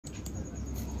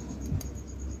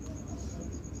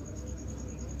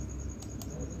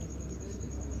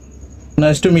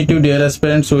Nice to meet you dear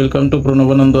aspirants. Welcome to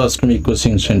Pranabananda Ashramik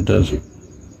coaching center.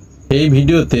 এই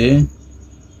ভিডিওতে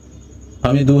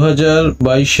আমি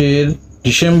 2022 এর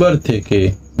ডিসেম্বর থেকে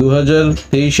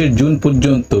 2023 এর জুন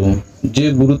পর্যন্ত যে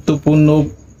গুরুত্বপূর্ণ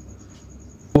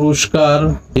পুরস্কার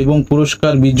এবং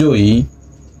পুরস্কার বিজয়ী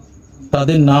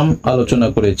তাদের নাম আলোচনা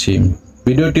করেছি।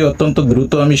 ভিডিওটি অত্যন্ত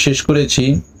দ্রুত আমি শেষ করেছি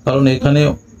কারণ এখানে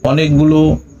অনেকগুলো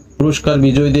পুরস্কার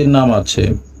বিজয়ীদের নাম আছে।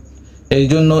 এই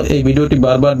জন্য এই ভিডিওটি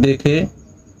বারবার দেখে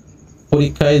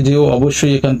পরীক্ষায় যেও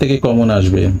অবশ্যই এখান থেকে কমন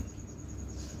আসবে।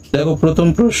 দেখো প্রথম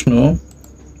প্রশ্ন,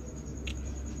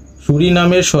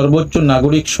 সুরিনামের সর্বোচ্চ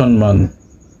নাগরিক সম্মান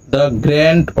the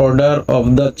grand order of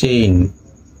the chain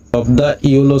of the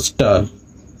yellow star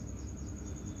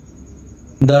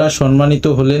দ্বারা সম্মানিত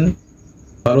হলেন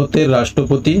ভারতের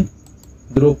রাষ্ট্রপতি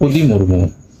দ্রৌপদী মুর্মু।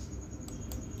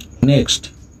 নেক্সট,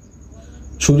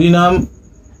 সুরিনাম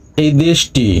এই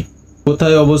দেশটি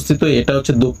কোথায় অবস্থিত? এটা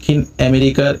হচ্ছে দক্ষিণ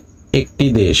আমেরিকার একটি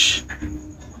দেশ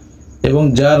এবং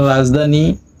যার রাজধানী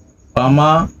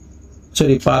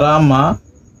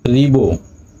পারামারিবো।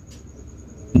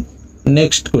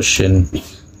 নেক্সট কোশ্চেন,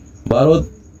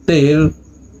 ভারতের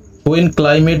When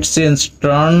Climate Change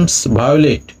Turns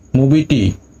Violet মুভিটি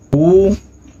হু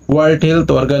ওয়ার্ল্ড হেলথ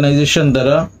অর্গানাইজেশন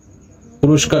দ্বারা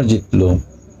পুরস্কার জিতল?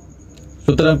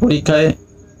 সুতরাং পরীক্ষায়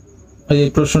এই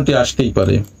প্রশ্নটি আসতেই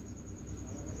পারে।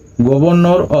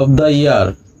 গভর্নর অফ দ্য ইয়ার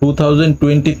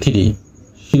 2023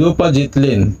 শিরোপা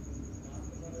জিতলেন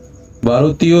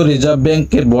ভারতীয় রিজার্ভ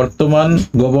ব্যাংকের বর্তমান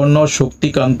গভর্নর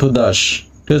শক্তিকান্ত দাস।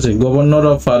 ঠিক আছে, governor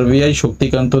of RBI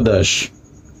Shaktikanta Das.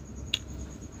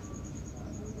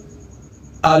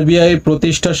 RBI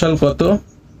প্রতিষ্ঠা সাল কত?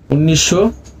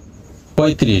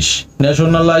 1935।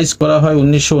 ন্যাশনালাইজ করা হয়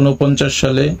 1949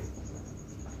 সালে।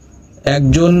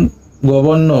 একজন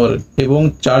গভর্নর এবং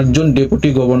 4 জন ডেপুটি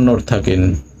গভর্নর থাকেন।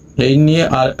 এই নিয়ে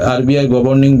আরবিআই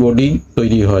গভর্নিং বডি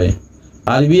তৈরি হয়।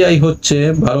 আরবিআই হচ্ছে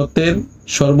ভারতের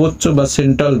সর্বোচ্চ বা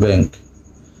সেন্ট্রাল ব্যাংক।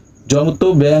 যত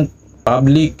ব্যাংক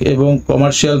পাবলিক এবং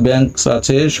কমার্শিয়াল ব্যাংক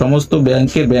আছে সমস্ত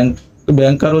ব্যাংকের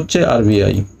ব্যাংকার হচ্ছে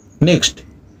আরবিআই। নেক্সট,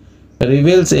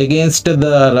 রিবেলস এগেইনস্ট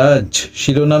দ্য রাজ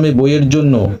শিরোনামে বইয়ের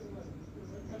জন্য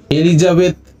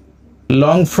এলিজাবেথ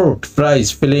লংফোর্ড প্রাইজ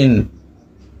পেলেন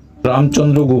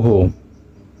রামচন্দ্র গুহ।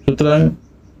 সুতরাং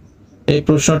এই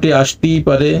প্রশ্নটি আসতেই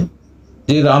পারে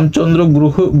যে রামচন্দ্র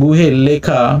গুহের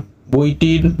লেখা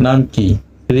বইটির নাম কি?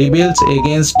 রিবেলস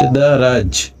এগেইনস্ট দ্য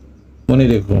রাজ। মনে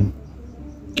রেখুন।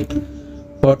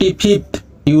 45th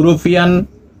ইউরোপিয়ান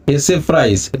এসে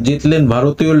প্রাইজ জিতলেন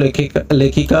ভারতীয়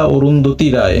লেখিকা অরুন্ধতী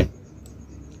রায়।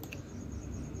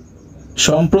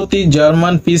 সম্প্রতি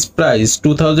জার্মান পিস প্রাইজ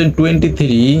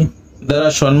 2023 দ্বারা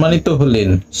সম্মানিত হলেন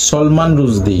সলমান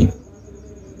রুশদি।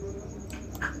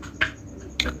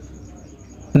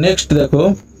 নেক্সট দেখো,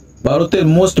 ভারতের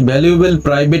মোস্ট ভ্যালুয়েবল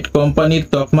প্রাইভেট কোম্পানির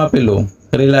তকমা পেল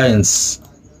রিলায়েন্স।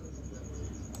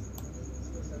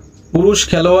 পুরুষ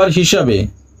খেলোয়াড় হিসাবে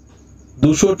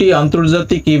 200টি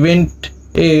আন্তর্জাতিক ইভেন্ট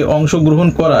এ অংশগ্রহণ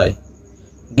করায়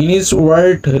Guinness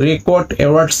world record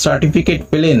award certificate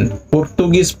পেলেন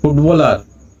পর্তুগিজ ফুটবলার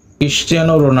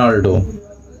ক্রিস্টিয়ানো রোনাল্ডো।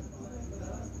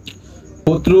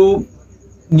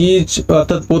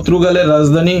 পর্তুগালের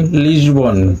রাজধানী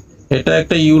লিসবন। এটা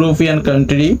একটা European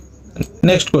country.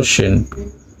 Next question,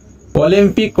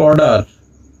 Olympic order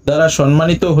দ্বারা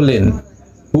সম্মানিত হলেন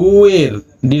হু এর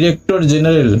director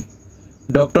general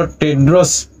doctor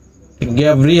Tedros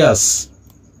গ্যাব্রিয়াস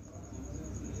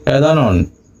অ্যাদানন।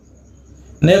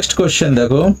 Next question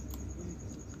দেখো,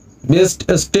 বেস্ট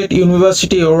স্টেট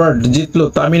ইউনিভার্সিটি অ্যাওয়ার্ড জিতল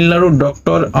তামিলনাড়ু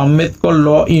ডক্টর আম্বেদকর ল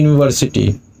ইউনিভার্সিটি।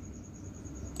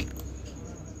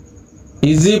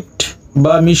 ইজিপ্ট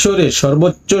বা মিশরের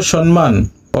সর্বোচ্চ সম্মান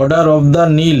অর্ডার অফ দ্য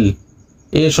নীল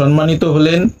এ সম্মানিত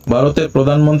হলেন ভারতের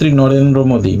প্রধানমন্ত্রী নরেন্দ্র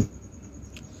মোদী।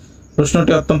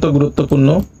 প্রশ্নটি অত্যন্ত গুরুত্বপূর্ণ।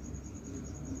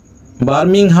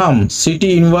 বার্মিংহাম সিটি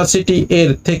ইউনিভার্সিটি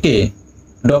এর থেকে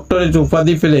ডক্টরেট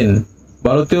উপাধি পেলেন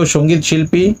ভারতীয় সঙ্গীত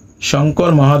শিল্পী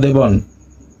শঙ্কর মহাদেবন।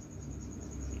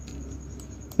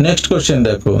 নেক্সট কোশ্চেন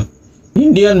দেখো,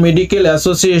 ইন্ডিয়ান মেডিকেল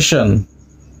অ্যাসোসিয়েশন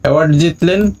অ্যাওয়ার্ড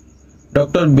জিতলেন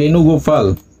ডক্টর বেণুগোপাল।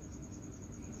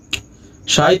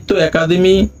 সাহিত্য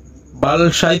একাডেমি বাল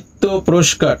সাহিত্য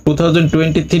পুরস্কার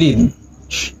 2023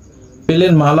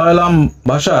 পেলেন মালায়ালাম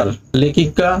ভাষার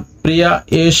লেখিকা প্রিয়া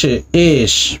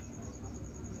এস।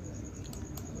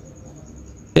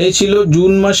 এই ছিল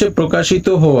জুন মাসে প্রকাশিত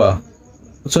হওয়া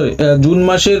জুন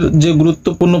মাসের যে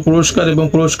গুরুত্বপূর্ণ পুরস্কার এবং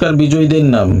পুরস্কার বিজয়ীদের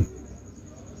নাম।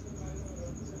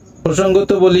 প্রসঙ্গত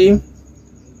বলি,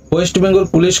 ওয়েস্ট বেঙ্গল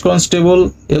পুলিশ কনস্টেবল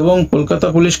এবং কলকাতা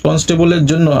পুলিশ কনস্টেবলের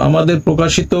জন্য আমাদের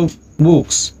প্রকাশিত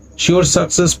books sure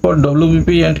success for WBP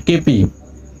and KP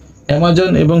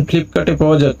Amazon এবং ফ্লিপকার্টে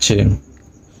পাওয়া যাচ্ছে।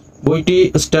 বইটি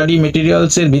স্টাডি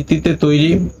মেটেরিয়ালসের ভিত্তিতে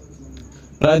তৈরি।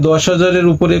 প্রায় 10,000-এর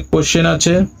উপরে কোশ্চেন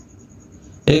আছে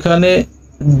এখানে।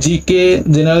 GK,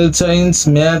 general science,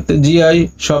 math, GI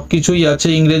সব কিছুই আছে,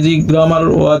 ইংরেজি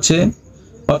গ্রামারও আছে।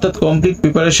 অর্থাৎ কমপ্লিট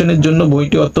প্রিপারেশনের জন্য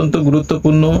বইটি অত্যন্ত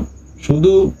গুরুত্বপূর্ণ।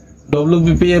 শুধু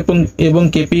ডব্লিউবিপি এবং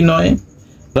কেপি নয়,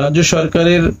 রাজ্য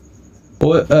সরকারের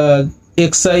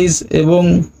এক্সাইজ এবং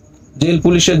জেল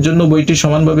পুলিশের জন্য বইটি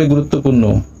সমানভাবে গুরুত্বপূর্ণ।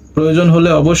 প্রয়োজন হলে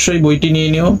অবশ্যই বইটি নিয়ে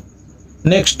নিও।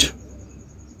 নেক্সট,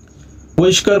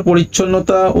 পরিষ্কার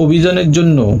পরিচ্ছন্নতা অভিযানের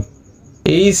জন্য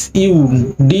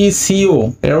HUDCO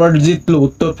অ্যাওয়ার্ড জিতল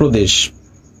উত্তরপ্রদেশ।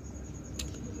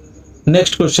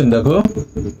 নেক্সট কোশ্চেন দেখো,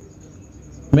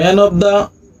 ম্যান অফ দ্য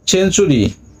সেঞ্চুরি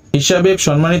হিসাবে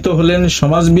সম্মানিত হলেন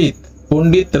সমাজবিদ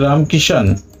পণ্ডিত রামকিষান।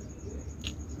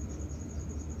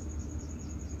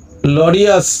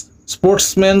 Laureus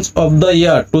sportsman of the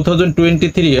year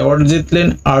 2023 award জিতলেন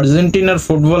আর্জেন্টিনার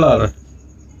ফুটবলার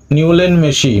লিওনেল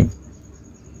মেসি।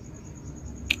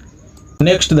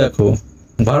 নেক্সট দেখো,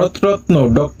 ভারতরত্ন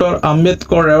ডক্টর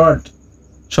আম্বেদকর অ্যাওয়ার্ড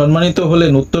সম্মানিত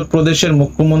হলেন উত্তরপ্রদেশের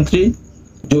মুখ্যমন্ত্রী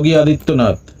যোগী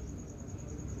আদিত্যনাথ।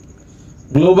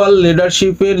 গ্লোবাল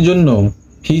লিডারশিপের জন্য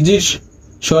ফিজির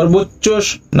সর্বোচ্চ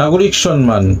নাগরিক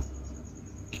সম্মান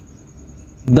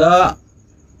the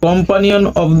companion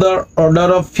of the order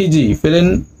of Fiji পেলেন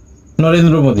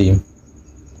নরেন্দ্র মোদী।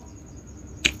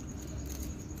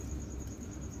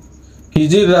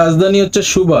 ফিজির রাজধানী হচ্ছে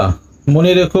সুবা,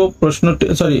 মনে রেখো প্রশ্নটি,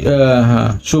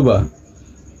 সুবা।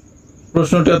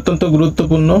 প্রশ্নটি অত্যন্ত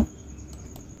গুরুত্বপূর্ণ।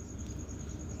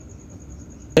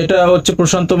 এটা হচ্ছে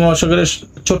প্রশান্ত মহাসাগরের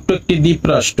ছোট্ট একটি দ্বীপ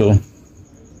রাষ্ট্র।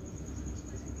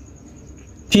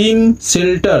 থিম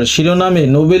শেল্টার শিরোনামে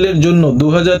নোবেলের জন্য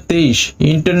 2023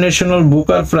 ইন্টারন্যাশনাল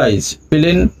বুকার প্রাইজ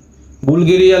পেলেন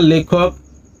বুলগেরিয়ার লেখক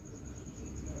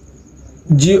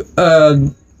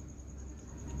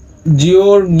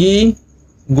জিওর্গি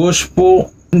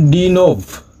গোসপোডিনোভ।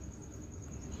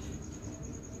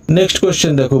 নেক্সট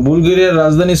কোশ্চেন দেখো, বুলগেরিয়ার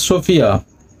রাজধানী সোফিয়া।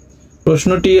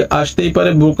 প্রশ্নটি আসতেই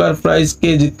পারে, বুকার প্রাইজ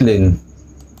কে জিতলেন?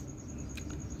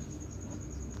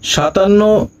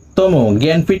 57তম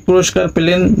জ্ঞানপীঠ পুরস্কার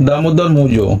পেলেন দামোদর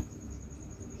মৌজো।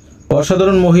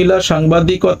 অসাধারণ মহিলা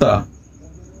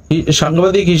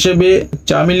সাংবাদিক হিসেবে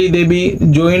চামেলি দেবী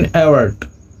জৈন অ্যাওয়ার্ড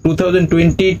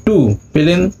 2022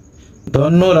 পেলেন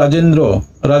ধন্য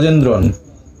রাজেন্দ্রন।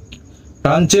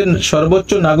 ফ্রান্সের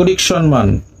সর্বোচ্চ নাগরিক সম্মান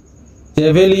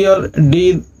চেভেলিয়র de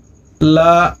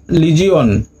la legion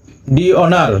D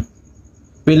honour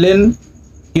পেলেন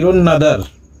কিরণ another.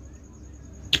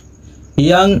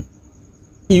 Young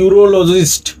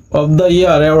urologist of the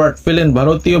year award পেলেন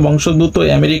ভারতীয় বংশোদ্ভূত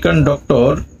আমেরিকান ডক্টর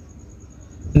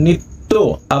নিত্য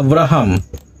আব্রাহাম।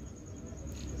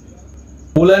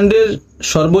 পোল্যান্ডের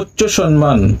সর্বোচ্চ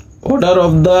সম্মান order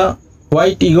of the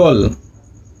white eagle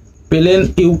পেলেন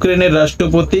ইউক্রেনের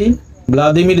রাষ্ট্রপতি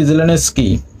ভ্লাদিমির জেলেনস্কি।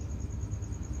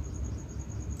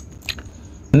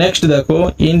 নেক্সট দেখো,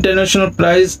 ইন্টারন্যাশনাল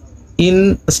প্রাইজ ইন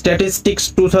স্ট্যাটিস্টিক্স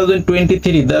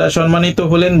 2023 দ্বারা সম্মানিত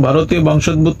হলেন ভারতীয়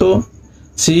বংশোদ্ভূত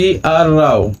CR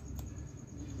রাও।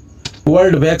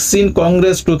 ওয়ার্ল্ড ভ্যাকসিন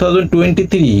কংগ্রেস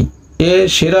 2023 এ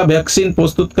সেরা ভ্যাকসিন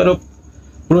প্রস্তুতকারক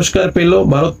পুরস্কার পেল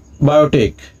Bharat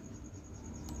biotech.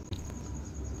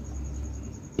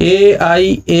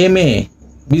 AIMA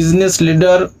business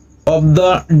leader of the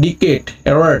decade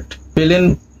award পেলেন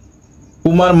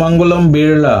Kumar Mangalam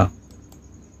Birla.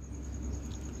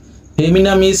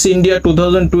 Femina Miss India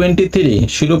 2023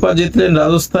 শিরোপা জিতলেন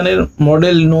রাজস্থানের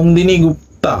মডেল নন্দিনী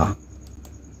গুপ্তা।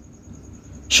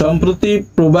 সম্প্রতি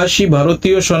প্রবাসী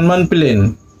ভারতীয় সম্মান পেলেন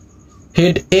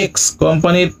FedEx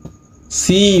কোম্পানির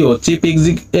CEO চিফ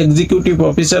এক্সিকিউটিভ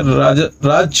অফিসার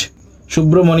রাজ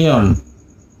সুব্রমণিয়ম।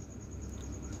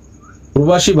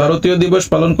 প্রবাসী ভারতীয় দিবস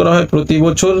পালন করা হয় প্রতি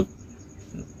বছর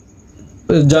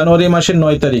জানুয়ারি মাসের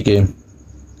 9 তারিখে।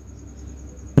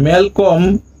 ম্যালকম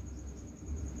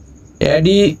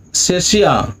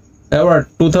অ্যাডিসেসিয়া অ্যাওয়ার্ড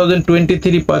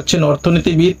 2023 পাচ্ছেন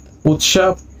অর্থনীতিবিদ উৎসা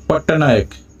পট্টনায়ক।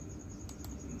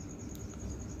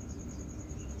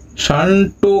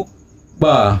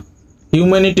 শান্টোবা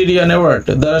হিউম্যানিটেরিয়ান অ্যাওয়ার্ড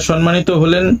দ্বারা সম্মানিত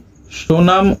হলেন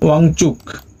সোনাম ওয়াংচুক।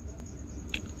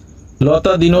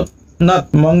 লতা দীননাথ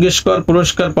মঙ্গেশকর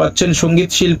পুরস্কার পাচ্ছেন সঙ্গীত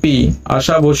শিল্পী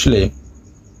আশা ভোসলে।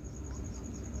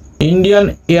 ইন্ডিয়ান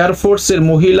এয়ারফোর্সের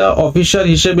মহিলা অফিসার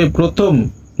হিসেবে প্রথম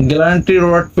গ্যালান্ট্রি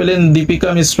অ্যাওয়ার্ড পেলেন দীপিকা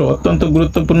মিশ্র। অত্যন্ত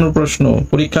গুরুত্বপূর্ণ প্রশ্ন,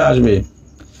 পরীক্ষা আসবে।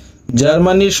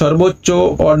 জার্মানির সর্বোচ্চ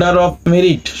অর্ডার অফ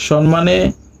মেরিট সম্মানে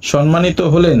সম্মানিত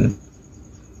হলেন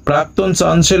প্রাক্তন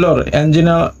চ্যান্সেলর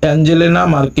অ্যাঞ্জেলিনা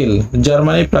মার্কেল।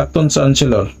 জার্মানির প্রাক্তন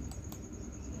চ্যান্সেলর।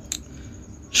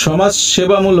 সমাজ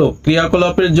সেবামূলক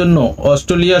ক্রিয়াকলাপের জন্য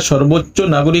অস্ট্রেলিয়ার সর্বোচ্চ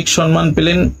নাগরিক সম্মান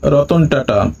পেলেন রতন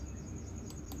টাটা।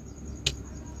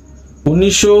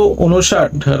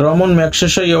 1959 রমন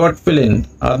ম্যাগসেসে অ্যাওয়ার্ড পেলেন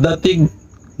আধ্যাত্মিক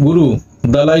গুরু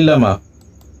Dalai Lama.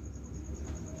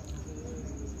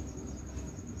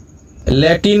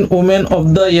 Latin women of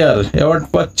the year award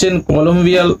পাচ্ছেন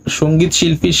কলম্বিয়ার সঙ্গীত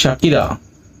শিল্পী শাকিরা।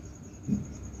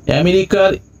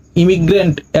 আমেরিকার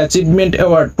ইমিগ্রেন্ট অ্যাচিভমেন্ট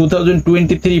অ্যাওয়ার্ড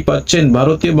 2023 পাচ্ছেন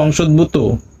ভারতীয় বংশোদ্ভূত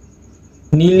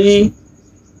Neeli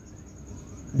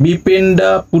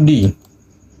বিপেন্ডাপুডি।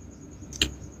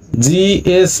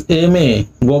 GSMA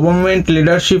government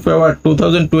leadership award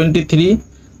 2023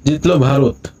 জিতল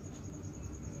ভারত।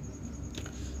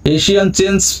 এশিয়ান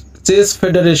চেস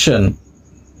ফেডারেশন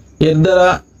এর দ্বারা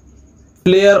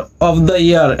player of the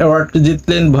year award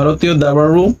জিতলেন ভারতীয়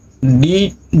দাবাড়ু D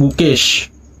Gukesh.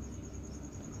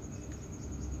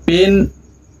 Pen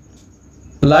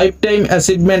life time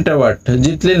achievement award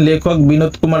জিতলেন লেখক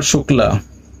Binod Kumar Shukla.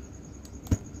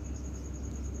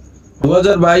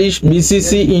 2022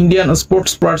 BCC Indian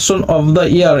sports person of the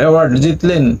year award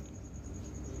জিতলেন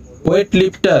ওয়েট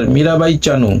লিফটার মীরাবাই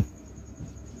চানু।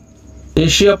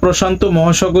 এশিয়া প্রশান্ত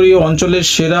মহাসাগরীয় অঞ্চলের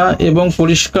সেরা এবং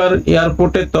পরিষ্কার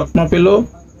এয়ারপোর্টের তকমা পেল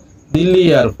দিল্লি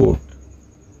এয়ারপোর্ট।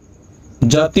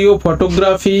 জাতীয়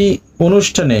ফটোগ্রাফি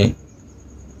অনুষ্ঠানে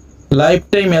লাইফ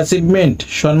টাইম অ্যাচিভমেন্ট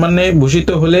সম্মানে ভূষিত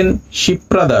হলেন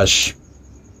শিপ্রা দাস।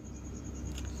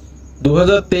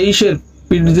 2023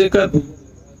 পিটজেকার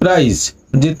প্রাইজ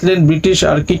জিতলেন ব্রিটিশ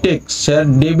আর্কিটেক্ট স্যার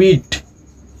ডেভিড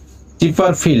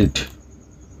চিপারফিল্ড।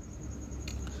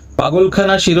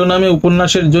 পাগলখানা শিরোনামে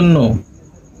উপন্যাসের জন্য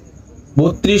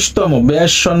 32তম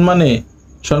ব্যাস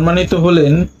সম্মানিত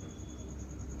হলেন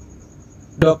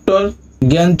ডক্টর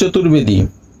জ্ঞান চতুর্বেদী।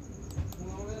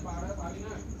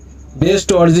 বেস্ট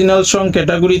অরিজিনাল সং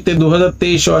ক্যাটাগরিতে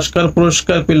 2023 অস্কার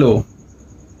পুরস্কার পেল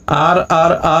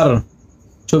RRR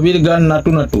ছবির গান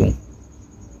Naatu Naatu.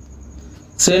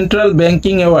 Central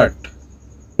banking award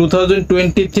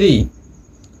 2023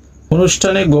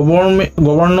 অনুষ্ঠানে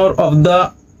governor of the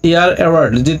year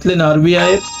award জিতলেন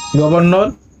আরবিআই এর গভর্নর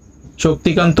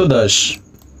শক্তিকান্ত দাস।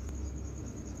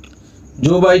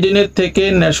 জো বাইডেনের থেকে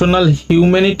ন্যাশনাল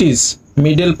হিউম্যানিটিস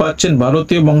মেডেল পাচ্ছেন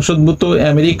ভারতীয় বংশোদ্ভূত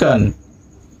আমেরিকান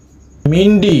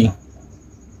মিন্ডি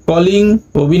কলিং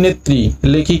অভিনেত্রী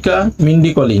লেখিকা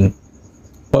মিন্ডি কলিং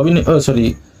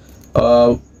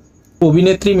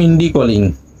অভিনেত্রী মিন্ডি কলিং।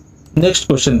 নেক্সট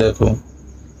কোশ্চেন দেখো,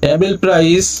 অ্যাবেল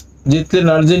প্রাইজ জিতলেন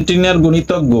আর্জেন্টিনার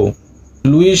গণিতজ্ঞ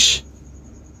লুইস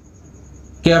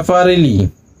ক্যাফারেলি,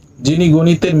 যিনি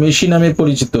গণিতের মেসি নামে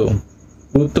পরিচিত।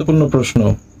 গুরুত্বপূর্ণ প্রশ্ন।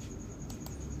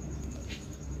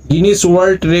 গিনিস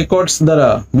ওয়ার্ল্ড রেকর্ডস দ্বারা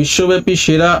বিশ্বব্যাপী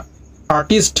সেরা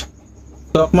আর্টিস্ট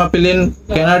তকমা পেলেন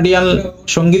কানাডিয়ান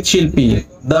সঙ্গীত শিল্পী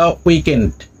দ্য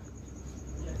উইকেন্ড।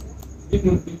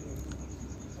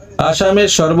 আসামের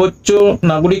সর্বোচ্চ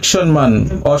নাগরিক সম্মান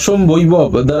অসম বৈভব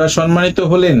দ্বারা সম্মানিত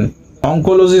হলেন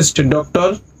oncologist doctor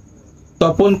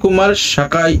Tapan Kumar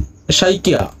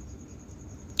Saikia.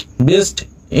 Best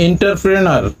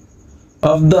entrepreneur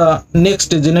of the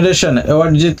next generation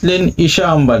award জিতলেন ঈশা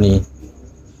আম্বানি,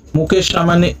 মুকেশ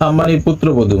আম্বানির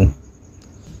পুত্রবধূ।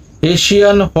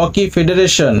 এশিয়ান হকি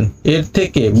ফেডারেশন এর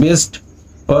থেকে বেস্ট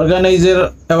অর্গানাইজার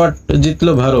অ্যাওয়ার্ড জিতল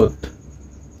ভারত।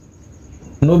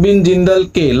 নবীন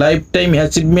জিন্দালকে লাইফ টাইম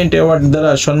অ্যাচিভমেন্ট অ্যাওয়ার্ড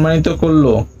দ্বারা সম্মানিত করল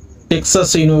টেক্সাস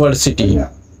ইউনিভার্সিটি।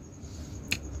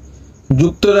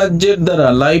 যুক্তরাজ্যের দ্বারা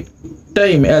লাইফ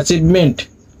টাইম অ্যাচিভমেন্ট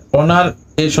অনার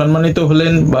এ সম্মানিত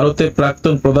হলেন ভারতের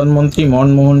প্রাক্তন প্রধানমন্ত্রী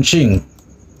মনমোহন সিং।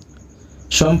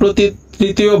 সম্প্রতি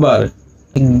তৃতীয়বার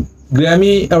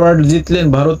গ্র্যামি অ্যাওয়ার্ড জিতলেন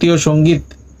ভারতীয় সঙ্গীত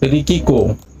রিকি কো।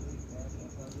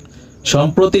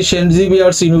 সম্প্রতি সেন্ট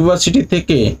জেভিয়ার্স ইউনিভার্সিটি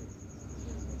থেকে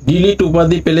ডিলিট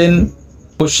উপাধি পেলেন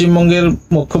পশ্চিমবঙ্গের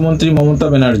মুখ্যমন্ত্রী Mamata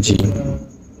Banerjee.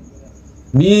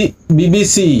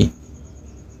 BBC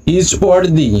is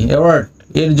worthy award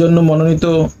এর জন্য মনোনীত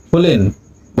হলেন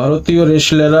ভারতীয়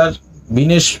রেসলার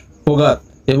বিনেশ ফোগাত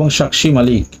এবং সাক্ষী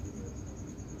মালিক।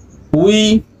 উই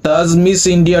তাজ মিস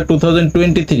ইন্ডিয়া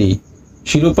 2023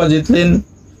 শিরোপা জিতলেন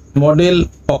মডেল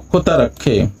অক্ষতা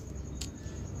রাক্ষে।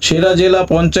 সেরা জেলা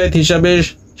পঞ্চায়েত হিসাবে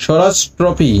স্বরাজ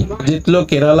ট্রফি জিতল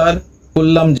কেরালার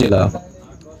কোল্লাম জেলা।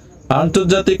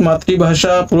 আন্তর্জাতিক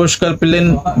মাতৃভাষা পুরস্কার পেলেন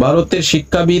ভারতের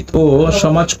শিক্ষাবিদ ও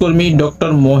সমাজকর্মী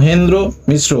ডক্টর মহেন্দ্র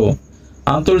মিশ্র।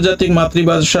 আন্তর্জাতিক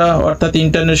মাতৃভাষা অর্থাৎ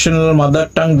international mother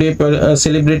tongue day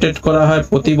celebrated করা হয়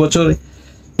প্রতি বছর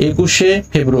 21শে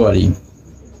ফেব্রুয়ারি।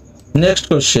 নেক্সট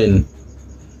কোশ্চেন,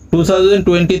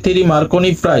 2023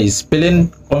 মার্কনি প্রাইজ পেলেন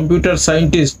computer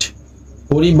scientist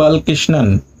Hari Balakrishnan.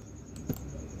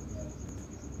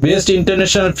 Best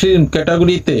international film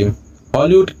ক্যাটাগরিতে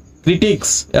Hollywood critics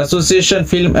association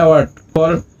film award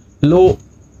for low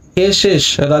S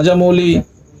Rajamouli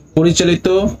পরিচালিত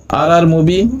আর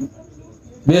মুভি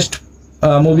বেস্ট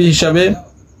মুভি হিসাবে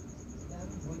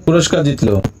পুরস্কার জিতল।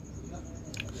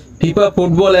 ফিফা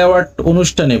ফুটবল অ্যাওয়ার্ড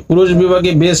অনুষ্ঠানে পুরুষ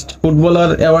বিভাগে বেস্ট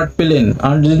ফুটবলার অ্যাওয়ার্ড পেলেন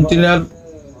আর্জেন্টিনার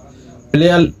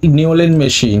প্লেয়ার লিওনেল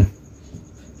মেসি।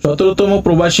 17তম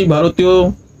প্রবাসী ভারতীয়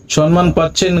সম্মান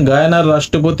পাচ্ছেন গায়ানার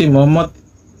রাষ্ট্রপতি Mohammad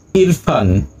Irfan.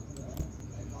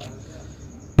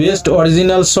 Best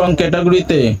original song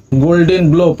ক্যাটাগরিতে গোল্ডেন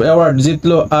গ্লোব অ্যাওয়ার্ড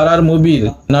জিতল আর মুভির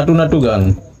নাটু নাটু গান।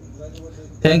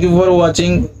 Thank you for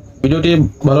watching. ভিডিওটি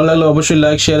ভালো লাগলে অবশ্যই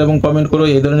লাইক শেয়ার এবং কমেন্ট করো।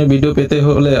 এই ধরনের ভিডিও পেতে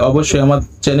হলে অবশ্যই আমার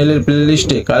চ্যানেলের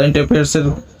প্লেলিস্টে কারেন্ট অ্যাফেয়ার্সের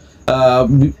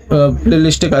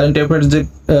প্লেলিস্টে কারেন্ট অ্যাফেয়ার্স যে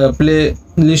প্লে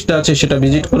লিস্টটা আছে সেটা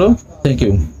ভিজিট করো। Thank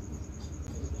you.